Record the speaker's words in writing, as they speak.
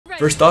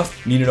First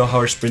off, you need to know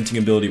how her sprinting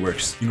ability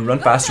works. You can run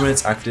faster when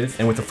it's active,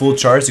 and with a full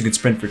charge, you can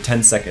sprint for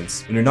 10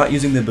 seconds. When you're not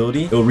using the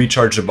ability, it will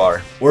recharge the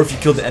bar. Or if you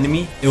kill the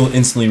enemy, it will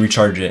instantly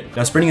recharge it.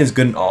 Now sprinting is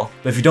good and all,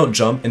 but if you don't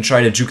jump and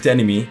try to juke the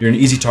enemy, you're an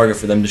easy target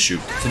for them to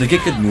shoot. So to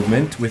get good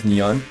movement with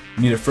Neon,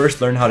 you need to first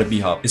learn how to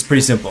B-hop. It's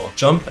pretty simple.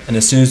 Jump, and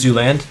as soon as you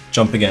land,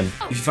 jump again.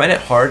 If you find it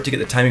hard to get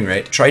the timing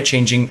right, try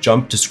changing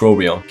jump to scroll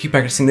wheel. Keep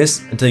practicing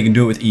this until you can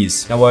do it with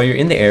ease. Now while you're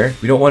in the air,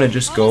 we don't want to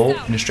just go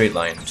in a straight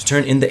line. To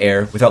turn in the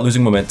air without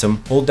losing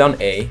momentum, hold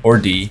down A or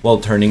D while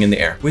turning in the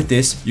air. With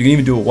this, you can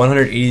even do a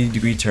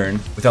 180-degree turn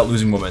without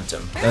losing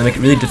momentum. Now to make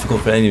it really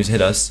difficult for enemies to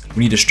hit us,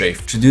 we need a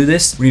strafe. To do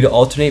this, we need to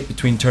alternate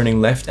between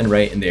turning left and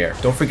right in the air.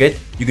 Don't forget,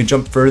 you can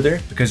jump further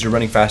because you're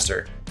running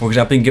faster. For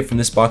example, you can get from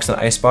this box to an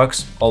ice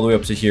box all the way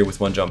up to here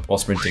with one jump while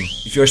sprinting.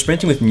 If you are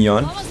sprinting with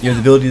Neon, you have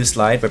the ability to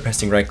slide by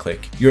pressing right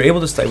click. You're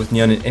able to slide with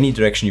Neon in any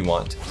direction you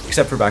want,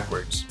 except for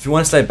backwards. If you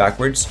want to slide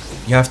backwards,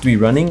 you have to be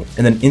running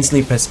and then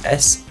instantly press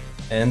S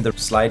and the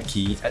slide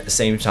key at the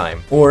same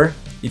time. Or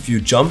if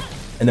you jump,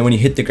 and then when you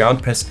hit the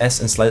ground, press S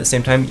and slide at the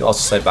same time, you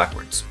also slide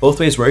backwards. Both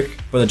ways work,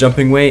 but the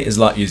jumping way is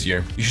a lot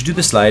easier. You should do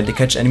the slide to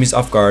catch enemies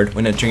off guard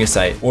when entering a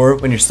site, or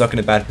when you're stuck in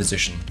a bad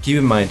position. Keep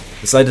in mind,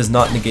 the slide does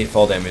not negate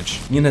fall damage.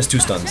 Neon has 2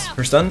 stuns.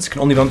 Her stuns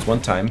can only bounce 1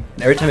 time,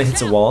 and every time it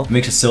hits a wall, it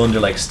makes a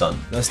cylinder-like stun.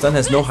 Now the stun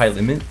has no height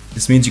limit.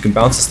 This means you can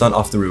bounce the stun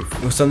off the roof.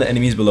 It will stun the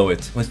enemies below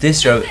it. With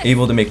this, you're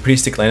able to make pretty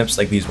sick lineups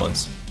like these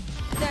ones.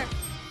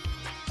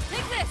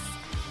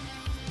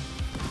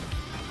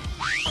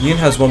 Neon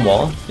has 1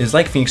 wall. It is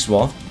like Phoenix's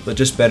wall, but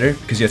just better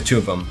because you have 2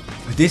 of them.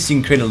 With this, you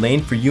can create a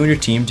lane for you and your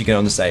team to get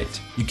on the site.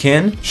 You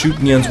can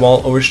shoot Neon's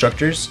wall over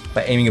structures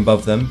by aiming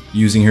above them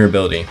using her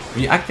ability.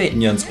 When you activate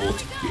Neon's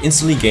ult, you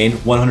instantly gain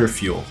 100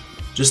 fuel.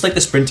 Just like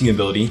the sprinting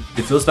ability,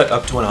 it fills back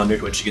up to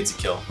 100 when she gets a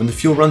kill. When the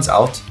fuel runs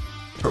out,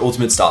 her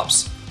ultimate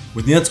stops.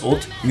 With Neon's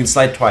ult, you can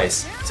slide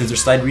twice, since her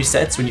slide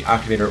resets when you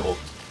activate her ult.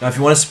 Now if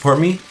you want to support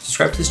me,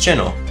 subscribe to this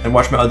channel and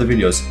watch my other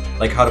videos,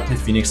 like how to play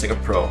Phoenix like a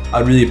pro.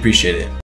 I'd really appreciate it.